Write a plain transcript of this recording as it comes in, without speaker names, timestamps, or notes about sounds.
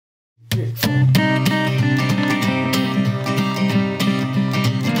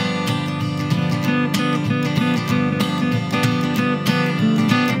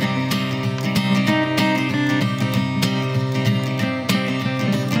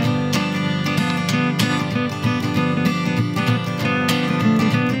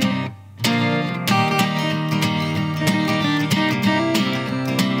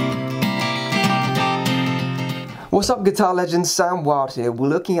What's up, guitar legends? Sam Wild here. We're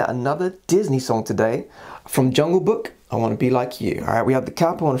looking at another Disney song today from Jungle Book, I Want to Be Like You. Alright, we have the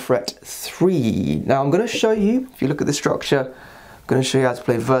capo on fret 3. Now I'm going to show you, if you look at the structure, I'm going to show you how to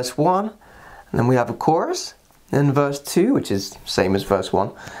play verse 1, and then we have a chorus, then verse 2, which is same as verse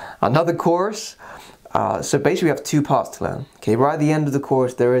 1, another chorus. So basically we have two parts to learn. Okay, right at the end of the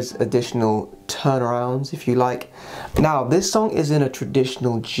chorus there is additional turnarounds, if you like. Now this song is in a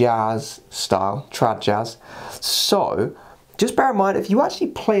traditional jazz style, trad jazz. So just bear in mind, if you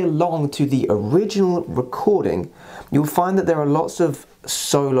actually play along to the original recording, you'll find that there are lots of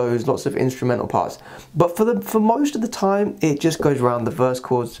solos, lots of instrumental parts. But for most of the time, it just goes around the verse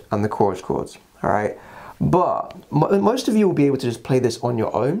chords and the chorus chords. All right. But most of you will be able to just play this on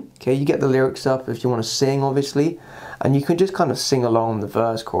your own. Okay, you get the lyrics up if you want to sing, obviously, and you can just kind of sing along the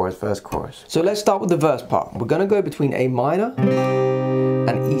verse, chorus, verse, chorus. So let's start with the verse part. We're going to go between A minor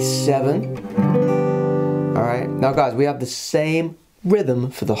and E7. All right, now guys, we have the same rhythm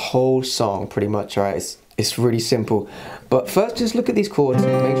for the whole song, pretty much. All right, it's really simple. But first, just look at these chords.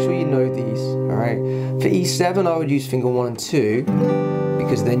 Make sure you know these. All right, for E7, I would use finger 1 and 2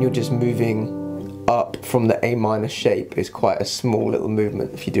 because then you're just moving up from the A minor shape. Is quite a small little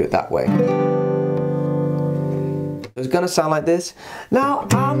movement if you do it that way. It's gonna sound like this. Now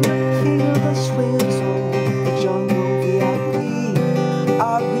I'm the king of the swing zone, the jungle VIP.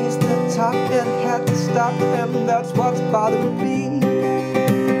 I reached the top and had to stop, and that's what's bothering me.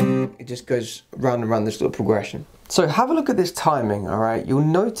 It just goes round and round this little progression. So have a look at this timing, all right? You'll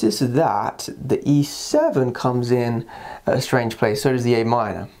notice that the E7 comes in at a strange place, so does the A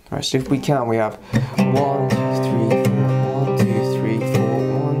minor. All right, so if we count, we have 1, 2, 3, 4, 1, 2, 3, 4,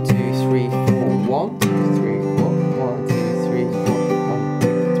 1, 2, 3, 4, 1, 2, 3, 4, 1, 2, 3, 4, 1,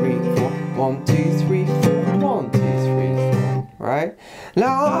 2, 3, 4, 1, 2, 3, 4, 1, 2, 3, 4, right?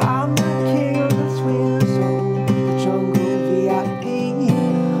 Now I'm the king of the swing zone, the jungle VIP.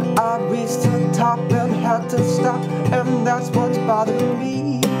 I reached the top and had to stop, and that's what's bothering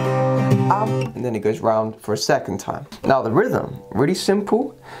me. And then it goes round for a second time. Now the rhythm, really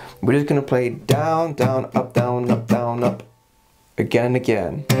simple. We're just gonna play down, down, up, down, up, down, up, again and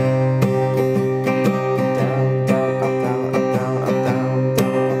again. Down, down, up, down, up, down, up, down, down,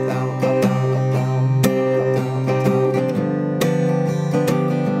 up, down, up, down, up, down,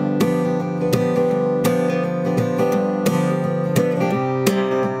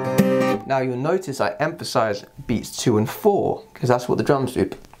 up, down. Now you'll notice I emphasize beats 2 and 4 because that's what the drums do.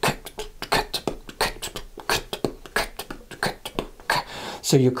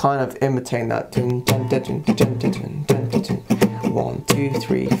 So you're kind of imitating that. 1, 2,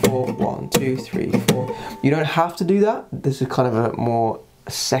 3, 4, 1, 2, 3, 4. You don't have to do that. This is kind of a more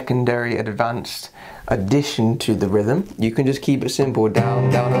secondary, advanced addition to the rhythm. You can just keep it simple. Down,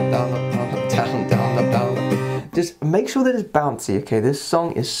 down, up, down, up, down, up, down, down, up, down, up. Just make sure that it's bouncy, okay? This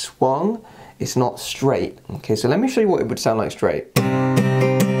song is swung, it's not straight. Okay, so let me show you what it would sound like straight.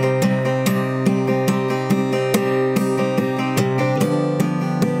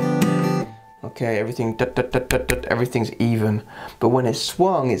 Okay, everything's even, but when it's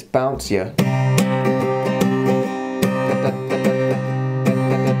swung, it's bouncier.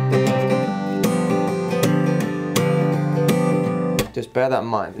 Just bear that in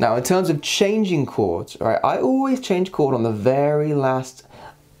mind. Now, in terms of changing chords, all right, I always change chord on the very last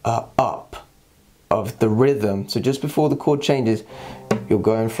up of the rhythm. So just before the chord changes, you're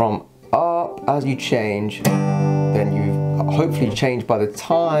going from up as you change, then you hopefully change by the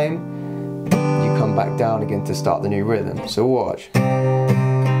time you come back down again to start the new rhythm. So watch. You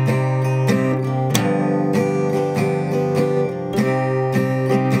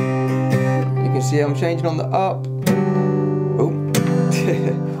can see I'm changing on the up. Oh.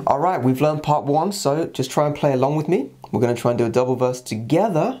 Alright, we've learned part 1, so just try and play along with me. We're going to try and do a double verse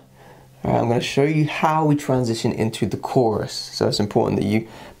together. All right, I'm going to show you how we transition into the chorus. So it's important that you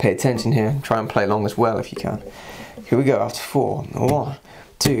pay attention here and try and play along as well if you can. Here we go, after 4. 1,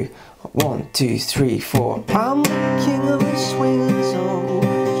 2, 1, 2, 3, 4. I'm the king of the swing zone,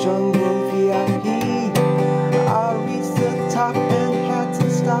 jungle VIP. I reached the top and had to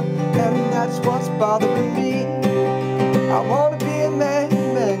stop, and that's what's bothering me. I wanna be a man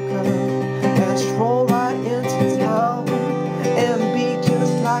and stroll right into town and be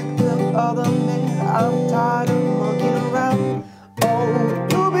just like the other men. I'm tired of monkeying around. Oh,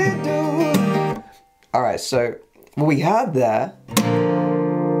 doobie-doo. All right, so what we had there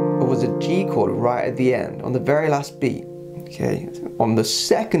was a G chord right at the end, on the very last beat, okay, on the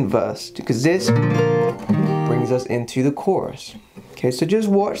second verse, because this brings us into the chorus. Okay, so just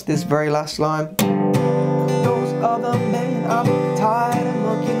watch this very last line. Those other men, I'm tired of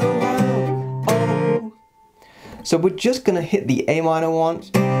monkeying around. Oh, So we're just gonna hit the A minor once,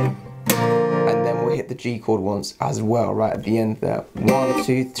 and then we'll hit the G chord once as well, right at the end there. 1,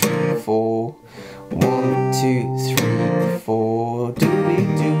 2, 3, 4. 1, 2, 3, 4.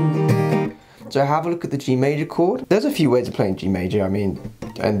 Do-be-do. So have a look at the G major chord. There's a few ways of playing G major. I mean,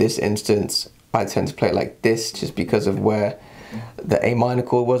 in this instance, I tend to play it like this just because of where the A minor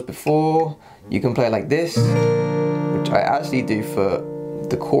chord was before. You can play it like this, which I actually do for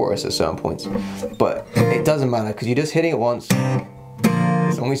the chorus at certain points, but it doesn't matter because you're just hitting it once.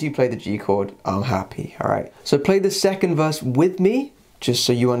 As long as you play the G chord, I'm happy. All right, so play the second verse with me just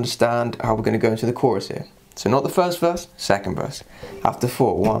so you understand how we're going to go into the chorus here. So not the first verse, second verse. After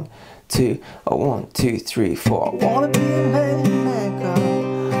 4, 1, 2, 1, 2, 3, 4. I wanna be a man,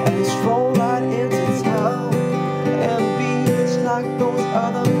 girl, and stroll right into town and be just like those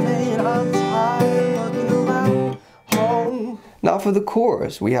other men. I'm tired of looking around home. Now for the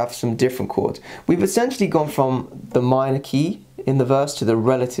chorus, we have some different chords. We've essentially gone from the minor key in the verse to the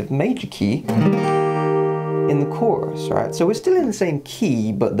relative major key in the chorus, right? So we're still in the same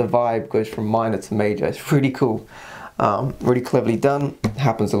key, but the vibe goes from minor to major. It's really cool, really cleverly done.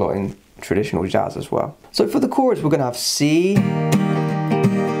 Happens a lot in traditional jazz as well. So for the chorus, we're gonna have C,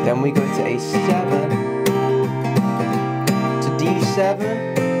 then we go to A7, to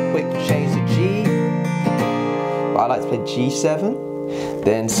D7, quick change to G. I like to play G7,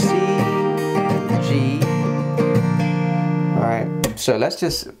 then C, G. All right, so let's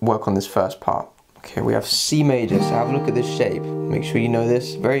just work on this first part. Okay, we have C major, so have a look at this shape. Make sure you know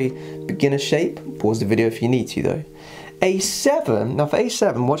this, very beginner shape. Pause the video if you need to though. A7, now for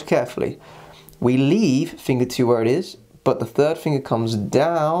A7, watch carefully. We leave finger 2 where it is, but the third finger comes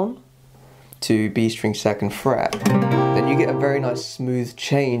down to B string 2nd fret. Then you get a very nice smooth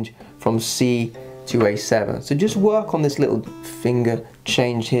change from C to A7. So just work on this little finger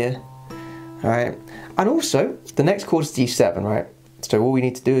change here. Alright, and also the next chord is D7, right? So all we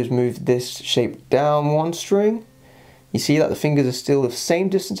need to do is move this shape down 1 string. You see that the fingers are still the same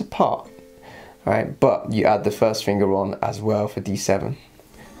distance apart, right? But you add the first finger on as well for D7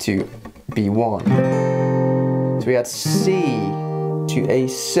 to B1. So we add C to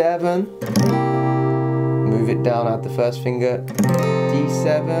A7, move it down, add the first finger,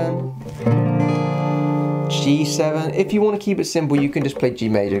 D7, G7. If you want to keep it simple, you can just play G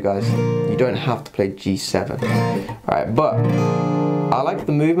major, guys. You don't have to play G7. All right, but I like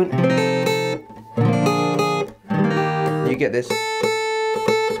the movement. You get this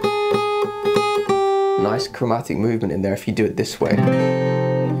nice chromatic movement in there if you do it this way.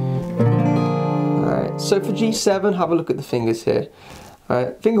 Alright, so for G7, have a look at the fingers here.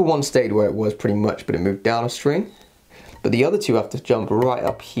 Alright, finger 1 stayed where it was pretty much, but it moved down a string. But the other two have to jump right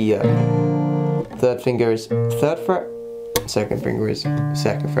up here. Third finger is 3rd fret, second finger is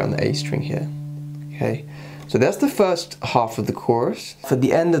 2nd fret on the A string here. Okay, so that's the first half of the chorus. For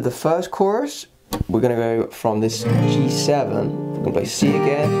the end of the first chorus, we're gonna go from this G7, we're gonna play C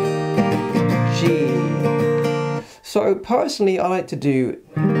again, G. So personally, I like to do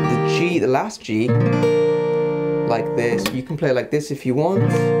the G, the last G, like this. You can play like this if you want.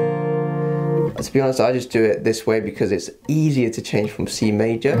 To be honest, I just do it this way because it's easier to change from C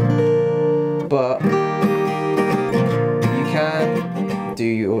major. But you can do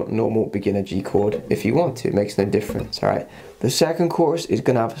your normal beginner G chord if you want to. It makes no difference, all right? The second chorus is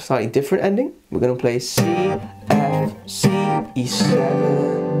gonna have a slightly different ending. We're gonna play C, F, C,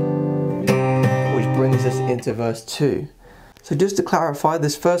 E7, which brings us into verse 2. So just to clarify,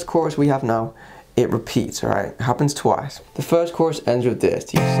 this first chorus we have now, it repeats, all right? It happens twice. The first chorus ends with this,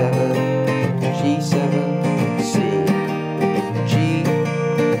 T7, G7, C, G,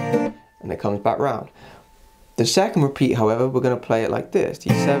 and it comes back round. The second repeat, however, we're going to play it like this,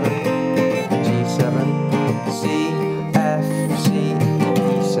 T7, G7, C, F, C,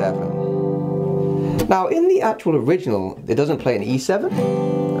 E7. Now in the actual original, it doesn't play an E7.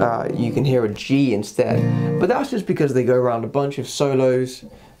 You can hear a G instead, but that's just because they go around a bunch of solos.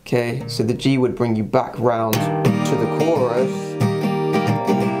 Okay, so the G would bring you back round to the chorus.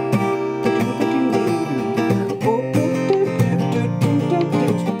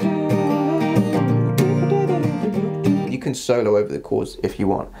 You can solo over the chords if you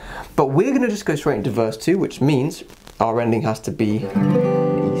want. But we're going to just go straight into verse 2, which means our ending has to be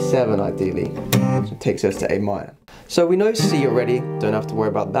E7 ideally. So it takes us to A minor. So we know C already, don't have to worry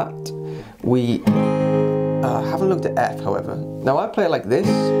about that. We haven't looked at F, however. Now I play it like this.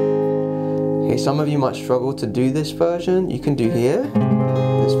 Okay, some of you might struggle to do this version. You can do here,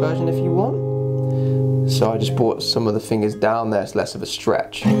 this version if you want. So I just brought some of the fingers down there, it's less of a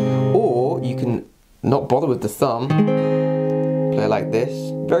stretch. Or you can not bother with the thumb, play like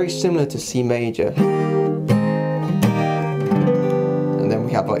this. Very similar to C major.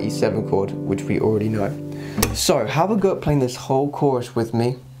 we have our E7 chord, which we already know. So have a go at playing this whole chorus with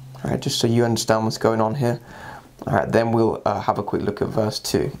me, all right, just so you understand what's going on here. All right, then we'll have a quick look at verse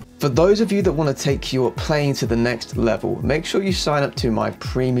 2. For those of you that want to take your playing to the next level, make sure you sign up to my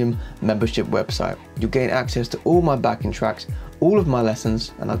premium membership website. You'll gain access to all my backing tracks, all of my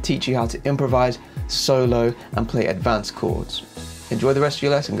lessons, and I'll teach you how to improvise, solo, and play advanced chords. Enjoy the rest of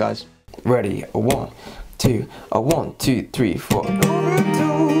your lesson, guys. Ready? A 1, 2, a 1, 2, 3, 4.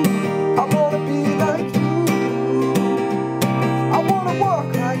 I wanna be like you. I wanna walk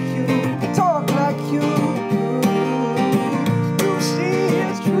like you, talk like you. You see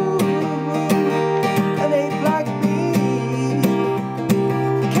it's true. An ape like me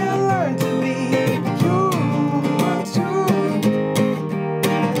can learn to be human too.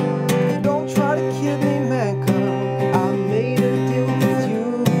 Don't try to kill me, man, 'cause I made a deal with you.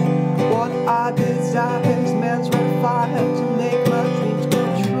 What I desire is man's red fire to make my dreams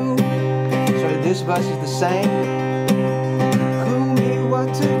come true. So this verse is the same. Clue me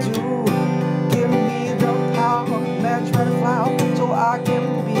what to do. Give me the power, man, try to fly out so I can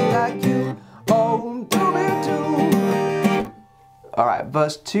be like you. Oh, do it do. Alright,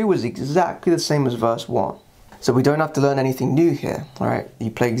 verse 2 was exactly the same as verse 1. So we don't have to learn anything new here. Alright,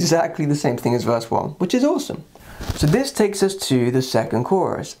 you play exactly the same thing as verse 1, which is awesome. So this takes us to the second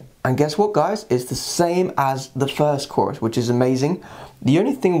chorus. And guess what, guys? It's the same as the first chorus, which is amazing. The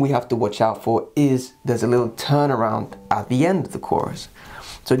only thing we have to watch out for is there's a little turnaround at the end of the chorus.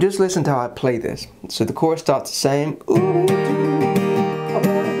 So just listen to how I play this. So the chorus starts the same. Ooh,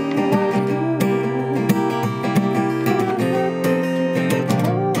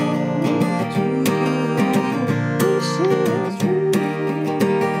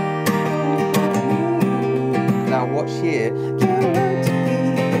 now watch here.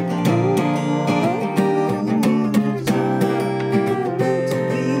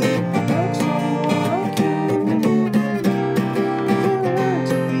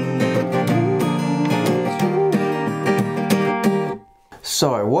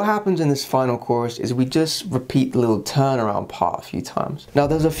 So what happens in this final chorus is we just repeat the little turnaround part a few times. Now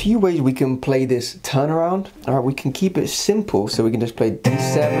there's a few ways we can play this turnaround. All right, we can keep it simple, so we can just play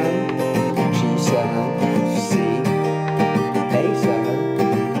D7, G7, C, A7,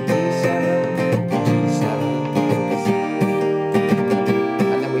 D7, G7, C,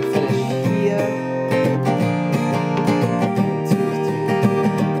 and then we finish here. 1, 2,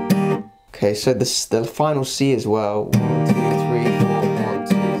 3. Okay, so the final C as well. 1, 2, 3, 4. 1,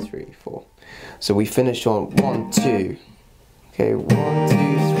 2, 3, 4. So we finish on 1, 2. Okay, 1, 2,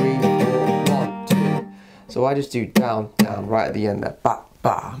 3, 4, 1, 2. So I just do down, down right at the end there. Ba,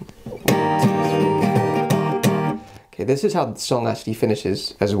 ba. 1, 2, 3, 4, ba. Okay, this is how the song actually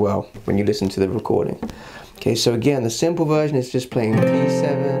finishes as well when you listen to the recording. Okay, so again, the simple version is just playing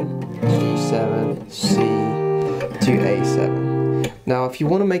D7, G7, C to A7. Now, if you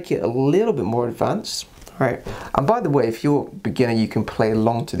want to make it a little bit more advanced, right, and by the way, if you're a beginner, you can play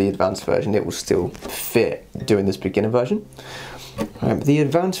along to the advanced version. It will still fit doing this beginner version. Right, but the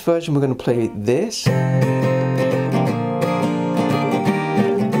advanced version, we're going to play this.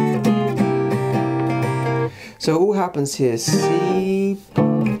 So all happens here, C, so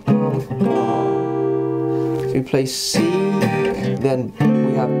we play C, then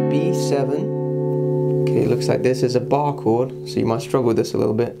we have B7. Okay, it looks like this is a bar chord, so you might struggle with this a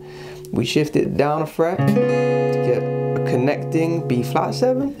little bit. We shift it down a fret to get a connecting B flat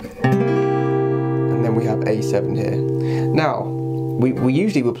 7, and then we have A7 here. Now, we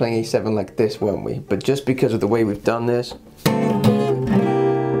usually were playing A7 like this, weren't we? But just because of the way we've done this,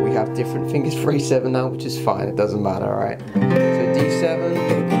 we have different fingers for A7 now, which is fine, it doesn't matter, alright? So D7,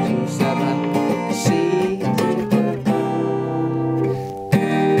 G7, C.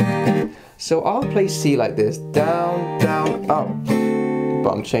 So I'll play C like this, down, down, up.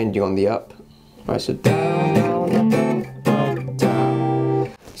 But I'm changing on the up. Right, so down, down, down, down, down.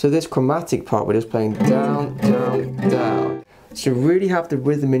 So this chromatic part, we're just playing down, down, down. So really have the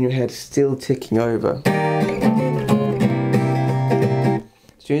rhythm in your head still ticking over. As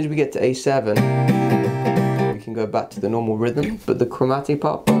soon as we get to A7, we can go back to the normal rhythm, but the chromatic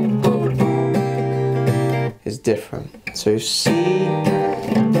part is different. So C,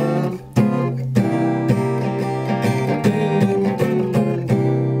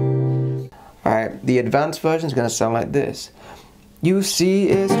 Alright, the advanced version is going to sound like this. You see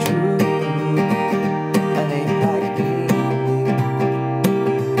it's true, and ain't like me.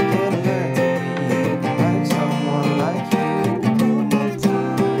 Can learn to be like someone like you.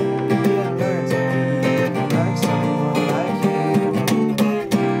 Can learn to be like someone like you.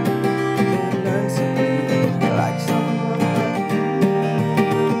 Can learn to be like someone like you.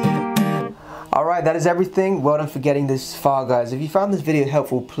 Alright, that is everything. Well done for getting this far, guys. If you found this video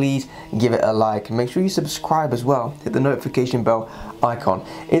helpful, please give it a like. And make sure you subscribe as well. Hit the notification bell icon.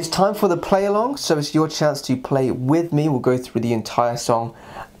 It's time for the play along, so it's your chance to play with me. We'll go through the entire song.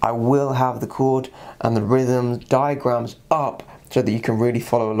 I will have the chord and the rhythm diagrams up so that you can really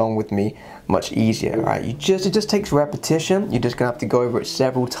follow along with me much easier. Right? It just takes repetition. You're just gonna have to go over it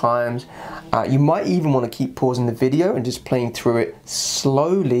several times. You might even want to keep pausing the video and just playing through it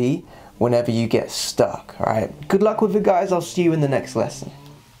slowly whenever you get stuck. Alright, good luck with it, guys. I'll see you in the next lesson.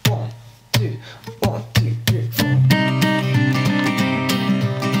 1, 2